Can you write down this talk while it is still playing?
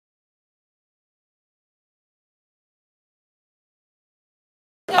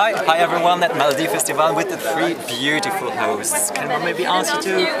Hi everyone at Melodifestivalen with the three beautiful hosts. Can I maybe ask you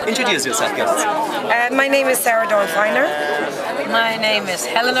to introduce yourself, girls? My name is Sarah Dawn Feiner. My name is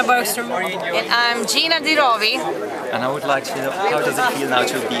Helena Bergström. And I'm Gina Dirawi. And I would like to know, how does it feel now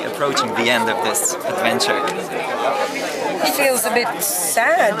to be approaching the end of this adventure? It feels a bit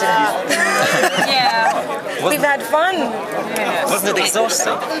sad. Yeah. We've had fun. Wasn't it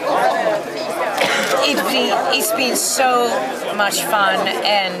exhausting? It's been so much fun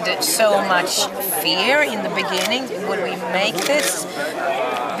and so much fear in the beginning. Would we make this?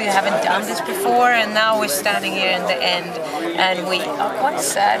 We haven't done this before, and now we're standing here in the end, and we are quite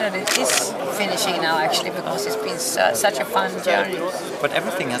sad that it is finishing now, actually, because it's been such a fun journey. But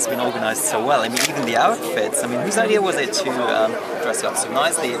everything has been organized so well. I mean, even the outfits. I mean, whose idea was it to dress up so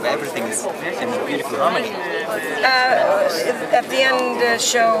nicely if everything is in beautiful harmony? At the end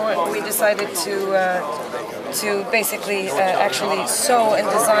show, we decided to basically actually sew and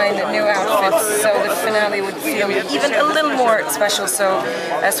design new outfits so the finale would feel even a little more special. So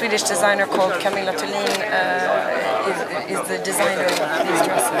a Swedish designer called Camilla Thulin is the designer of these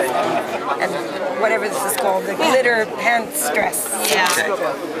dresses. And whatever this is called, the glitter pants dress. Yeah.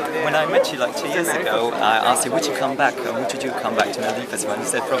 Okay. When I met you like 2 years ago, I asked you, would you come back, or would you come back to Melodifestivalen? You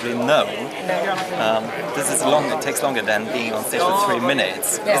said probably no. This is long, it takes longer than being on stage for 3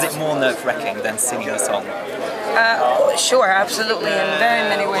 minutes. Yes. Is it more nerve-wracking than singing a song? Sure, absolutely, in very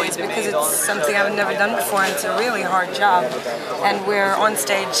many ways, because it's something I've never done before, and it's a really hard job. And we're on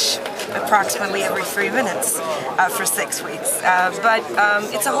stage approximately every 3 minutes for 6 weeks. But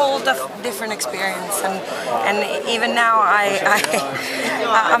it's a whole different experience, and even now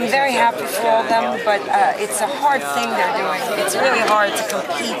I'm very happy for all of them, but it's a hard thing they're doing. It's really hard to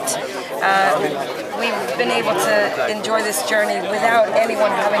compete. We've been able to enjoy this journey without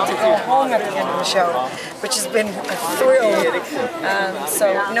anyone having to go home at the end of the show, which has been a thrill. So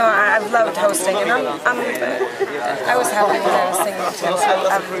no, I've loved hosting, and I was happy when I was singing too.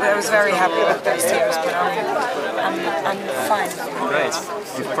 I was very happy with those years, but I'm fine. Great.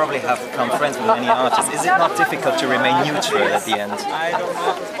 You probably have become friends with many artists. Is it not difficult to remain neutral at the end?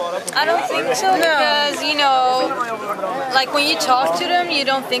 I don't think so, because, you know, like when you talk to them, you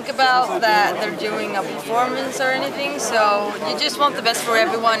don't think about that they're doing a performance or anything, so you just want the best for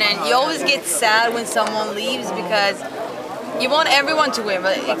everyone, and you always get sad when someone leaves because you want everyone to win,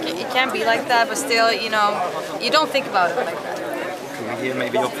 but it can't be like that, but still, you know, you don't think about it like that. Can we hear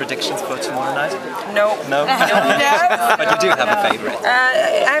maybe your predictions for tomorrow night? No. No? But you do have a favorite.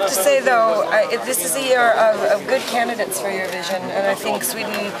 I have to say though, this is a year of good candidates for Eurovision, and I think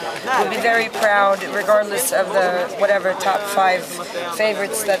Sweden will be very proud, regardless of the whatever top 5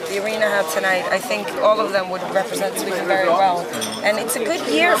 favorites that the arena had tonight. I think all of them would represent Sweden very well, and it's a good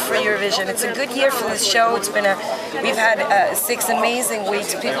year for Eurovision. It's a good year for this show. We've had 6 amazing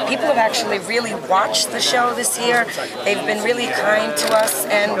weeks. People have actually really watched the show this year. They've been really kind to us,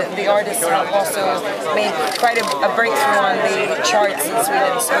 and the artists have also made quite a breakthrough on the charts in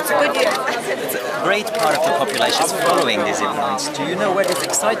Sweden, so it's a good year. It's a great part of the population is following these events. Do you know where this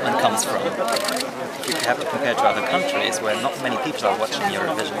excitement comes from? If you have to compare to other countries where not many people are watching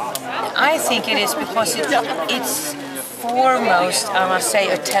Eurovision. I think it is because it's foremost, I must say,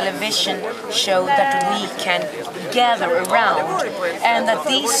 a television show that we can gather around, and that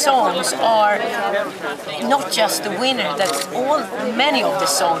these songs are not just the winner, that many of the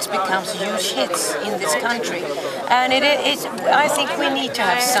songs becomes huge hits in this country, and I think we need to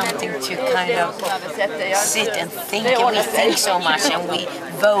have something to kind of sit and think, and we think so much, and we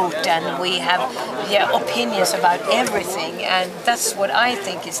vote, and we have opinions about everything, and that's what I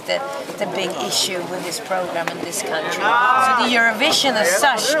think is the big issue with this program in this country. So the Eurovision as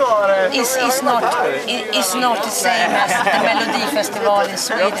such is not the same as the Melodifestivalen in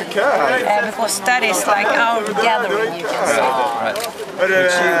Sweden, because that is like our gathering, you can say. Right.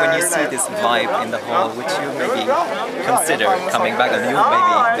 When you see this vibe in the hall, would you maybe consider coming back, and you maybe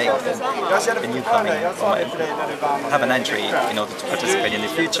make a new coming, or have an entry in order to participate in the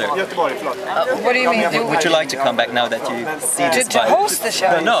future? What do you mean? Would you like to come back now that you see this vibe? To host the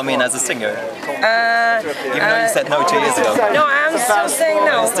show? No, I mean as a singer. Even though you said no 2 years ago. No, I'm still saying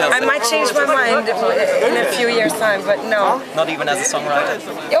no. I might change my mind in a few years' time, but no. Not even as a songwriter?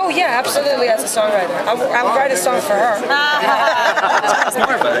 Oh yeah, absolutely as a songwriter. I'll write a song for her.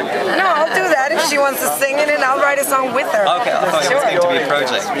 No, I'll do that if she wants to sing it, and I'll write a song with her. Okay, I thought it was going to be a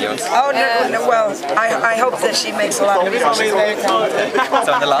project of yours. Oh, no, well, I hope that she makes a lot of music. She's very talented.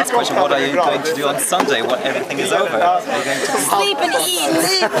 So, and the last question, what are you going to do on Sunday when everything is over? Are you going to Sleep and eat.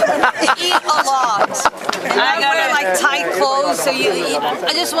 Eat a lot. And I wear like tight clothes, so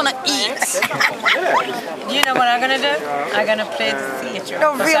I just want to eat. You know what I'm gonna do? I'm gonna play the theater.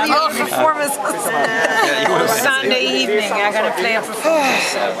 No, really, performance. Sunday evening, I'm gonna play a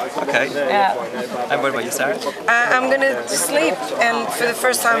performance. Okay. Yeah. And what about you, Sarah? I'm gonna sleep, and for the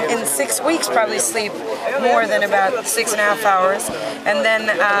first time in 6 weeks, probably sleep more than about 6.5 hours, and then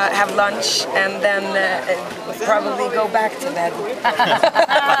have lunch, and then probably go back to bed.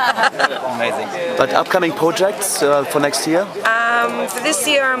 Amazing. But upcoming projects for next year? For this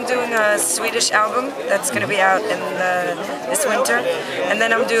year, I'm doing a Swedish album that's going to be out in this winter, and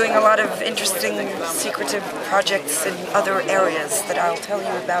then I'm doing a lot of interesting, secretive projects in other areas that I'll tell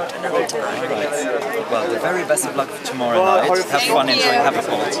you about another time. Well, the very best of luck for tomorrow night. Have fun enjoying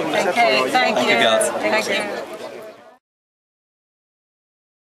Haverford. Okay, thank you. Thank you, girls. Thank you.